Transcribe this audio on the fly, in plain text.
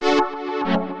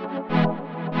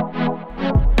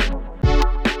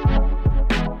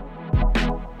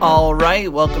right,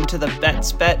 welcome to the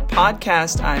Bets Bet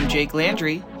podcast. I'm Jake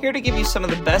Landry, here to give you some of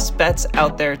the best bets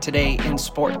out there today in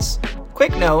sports.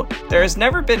 Quick note, there has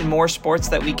never been more sports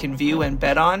that we can view and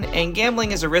bet on, and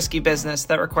gambling is a risky business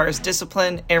that requires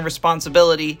discipline and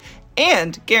responsibility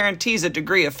and guarantees a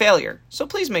degree of failure. So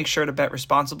please make sure to bet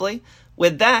responsibly.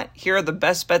 With that, here are the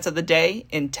best bets of the day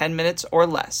in 10 minutes or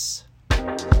less.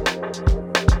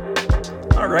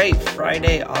 All right,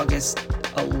 Friday, August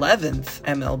 11th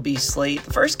MLB slate.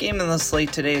 The first game in the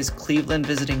slate today is Cleveland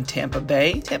visiting Tampa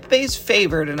Bay. Tampa Bay is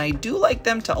favored, and I do like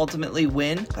them to ultimately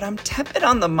win, but I'm tepid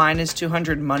on the minus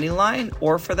 200 money line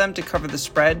or for them to cover the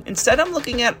spread. Instead, I'm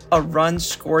looking at a run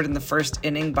scored in the first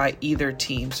inning by either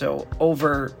team, so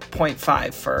over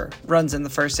 0.5 for runs in the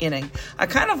first inning. I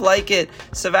kind of like it.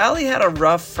 Savali had a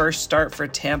rough first start for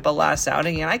Tampa last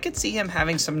outing, and I could see him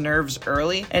having some nerves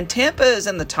early, and Tampa is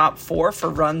in the top 4 for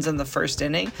runs in the first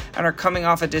inning and are coming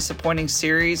off a disappointing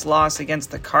series loss against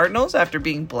the Cardinals after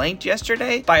being blanked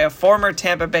yesterday by a former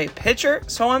Tampa Bay pitcher.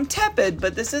 So I'm tepid,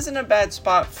 but this isn't a bad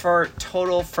spot for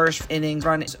total first innings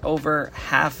run is over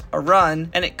half a run,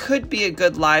 and it could be a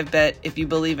good live bet if you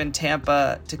believe in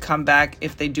Tampa to come back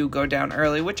if they do go down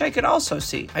early, which I could also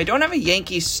see. I don't have a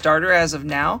Yankees starter as of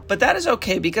now, but that is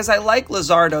okay because I like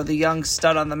Luzardo, the young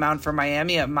stud on the mound for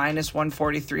Miami, at minus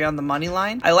 143 on the money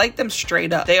line. I like them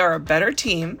straight up. They are a better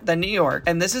team than New York,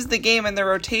 and this is the game in their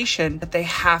rotation that they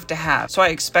have to have. So I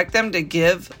expect them to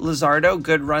give Luzardo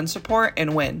good run support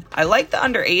and win. I like the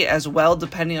under 8 as well,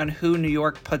 depending on who New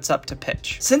York puts up to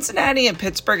pitch. Cincinnati and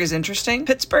Pittsburgh is interesting.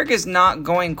 Pittsburgh is not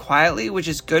going quietly, which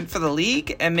is good for the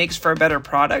league and makes for a better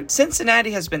product.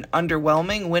 Cincinnati has been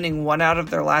underwhelming, winning 1 out of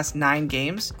their last 9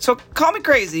 games. So call me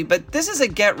crazy, but this is a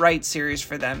get-right series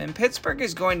for them, and Pittsburgh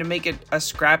is going to make it a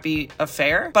scrappy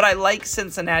affair, but I like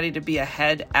Cincinnati to be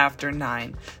ahead after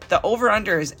 9. The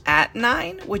over-under is at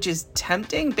 9, which is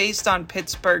tempting based on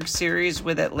Pittsburgh's series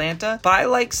with Atlanta, but I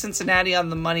like Cincinnati on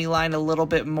the money line a little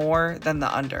bit more than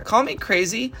the under. Call me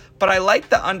crazy, but I like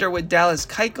the under with Dallas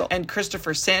Keuchel and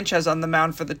Christopher Sanchez on the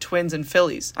mound for the Twins and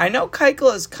Phillies. I know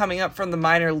Keuchel is coming up from the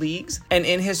minor leagues, and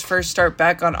in his first start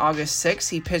back on August 6th,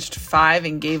 he pitched 5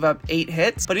 and gave up 8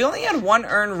 hits, but he only had 1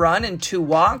 earned run and 2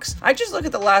 walks. I just look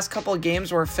at the last couple of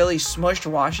games where Philly smushed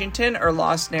Washington or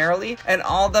lost narrowly, and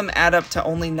all of them add up to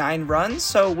only 9 runs,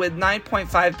 so with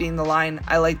 9.5 being the line,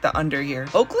 I like the under here.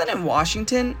 Oakland and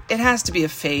Washington, it has to be a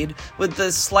fade, with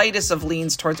the slightest of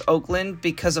leans towards Oakland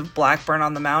because of Blackburn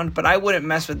on the mound, but I wouldn't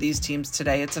mess with these teams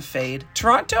today. It's a fade.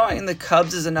 Toronto and the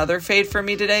Cubs is another fade for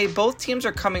me today. Both teams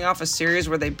are coming off a series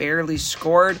where they barely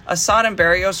scored. Assad and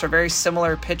Berrios are very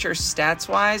similar pitchers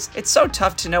stats-wise. It's so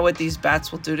tough to know what these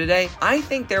bats will do today. I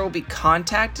think there will be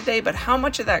contact today, but how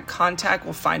much of that contact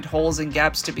will find holes and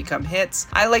gaps to become hits?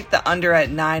 I like the under at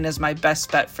 9 as my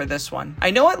best bet for this one.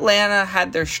 I know Atlanta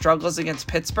had their struggles against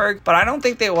Pittsburgh, but I don't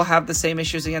think they will have the same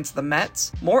issues against the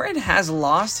Mets. Morton has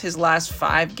lost his last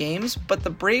 5 games, but the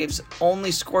Braves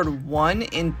only scored 1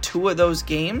 in 2 of those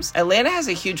games. Atlanta has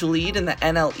a huge lead in the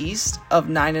NL East of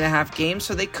 9.5 games,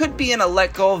 so they could be in a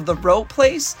let go of the rope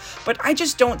place, but I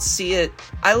just don't see it.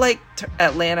 I like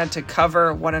Atlanta to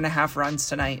cover 1.5 runs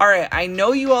tonight. All right, I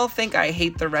know you all think I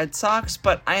hate the Red Sox,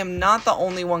 but I am not the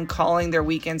only one calling their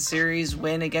weekend series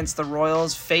win against the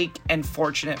Royals fake and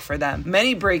fortunate for them.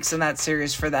 Many breaks in that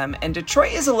series for them, and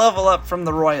Detroit is a level up from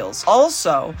the Royals.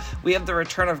 Also, we have the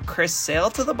return of Chris Sale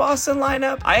to the Boston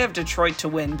lineup. I have Detroit to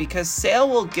win because Sale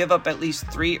will give up at least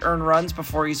 3 earned runs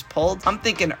before he's pulled. I'm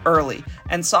thinking early,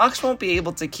 and Sox won't be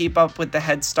able to keep up with the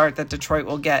head start that Detroit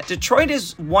will get. Detroit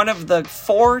is one of the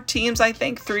 4 teams, I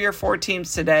think 3 or 4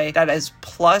 teams today that is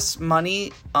plus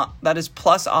money, that is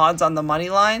plus odds on the money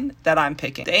line that I'm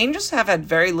picking. The Angels have had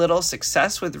very little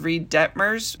success with Reed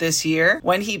Detmers this year.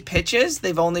 When he pitches,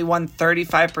 they've only won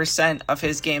 35% of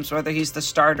his games, whether he's the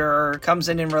starter or comes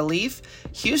in relief.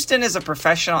 Houston is a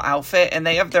professional outfit, and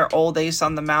they have their old ace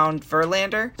on the mound,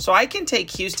 Verlander. So I can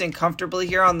take Houston comfortably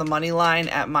here on the money line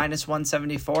at minus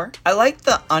 174. I like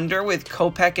the under with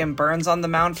Kopech and Burns on the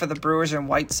mound for the Brewers and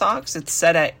White Sox. It's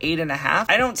set at 8.5.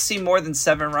 I don't see more than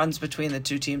 7 runs between the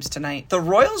 2 teams tonight. The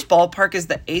Royals ballpark is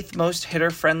the 8th most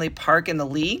hitter-friendly park in the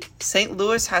league. St.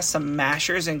 Louis has some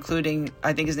mashers, including,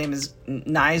 I think his name is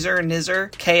Knizner,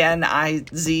 Knizner,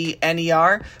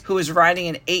 who is riding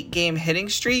an 8-game hitting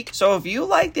streak. So if you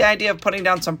like the idea of putting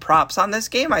down some props on this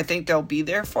game, I think they'll be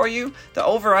there for you. The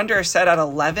over-under is set at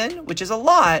 11, which is a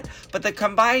lot, but the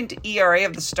combined ERA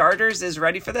of the starters is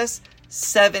ready for this.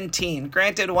 17.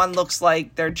 Granted, one looks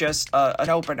like they're just an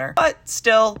opener, but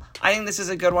still, I think this is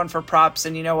a good one for props,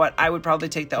 and you know what? I would probably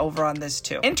take the over on this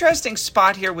too. Interesting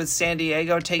spot here with San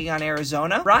Diego taking on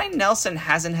Arizona. Ryan Nelson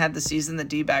hasn't had the season the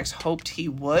D-backs hoped he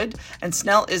would, and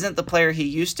Snell isn't the player he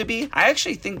used to be. I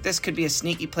actually think this could be a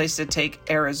sneaky place to take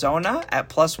Arizona at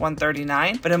plus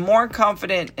 139, but I'm more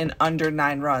confident in under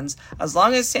 9 runs. As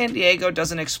long as San Diego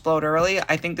doesn't explode early,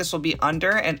 I think this will be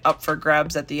under and up for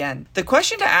grabs at the end. The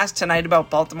question to ask tonight about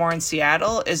Baltimore and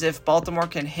Seattle is if Baltimore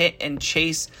can hit and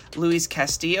chase Luis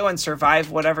Castillo and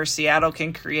survive whatever Seattle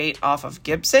can create off of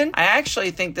Gibson. I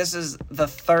actually think this is the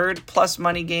third plus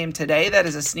money game today that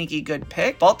is a sneaky good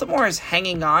pick. Baltimore is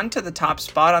hanging on to the top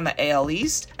spot on the AL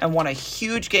East and won a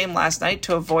huge game last night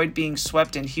to avoid being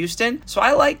swept in Houston, so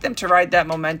I like them to ride that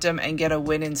momentum and get a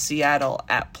win in Seattle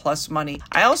at plus money.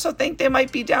 I also think they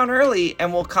might be down early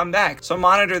and will come back, so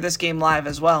monitor this game live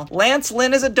as well. Lance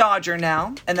Lynn is a Dodger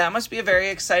now, and that must be a very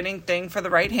exciting thing for the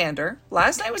right-hander.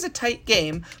 Last night was a tight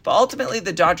game, but ultimately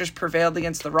the Dodgers prevailed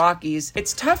against the Rockies.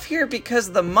 It's tough here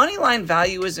because the money line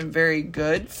value isn't very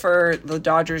good for the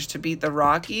Dodgers to beat the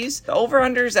Rockies. The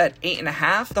over-under's at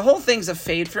 8.5. The whole thing's a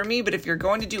fade for me, but if you're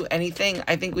going to do anything,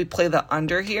 I think we play the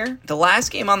under here. The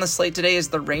last game on the slate today is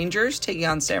the Rangers taking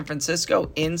on San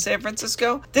Francisco in San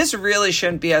Francisco. This really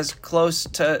shouldn't be as close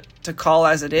to call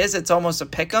as it is. It's almost a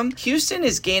pick'em. Houston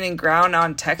is gaining ground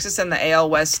on Texas in the AL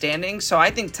West standings, so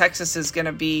I think Texas is going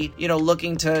to be,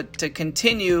 looking to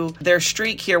continue their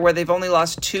streak here where they've only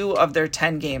lost 2 of their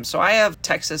 10 games. So I have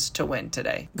Texas to win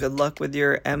today. Good luck with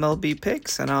your MLB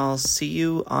picks, and I'll see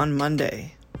you on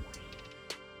Monday.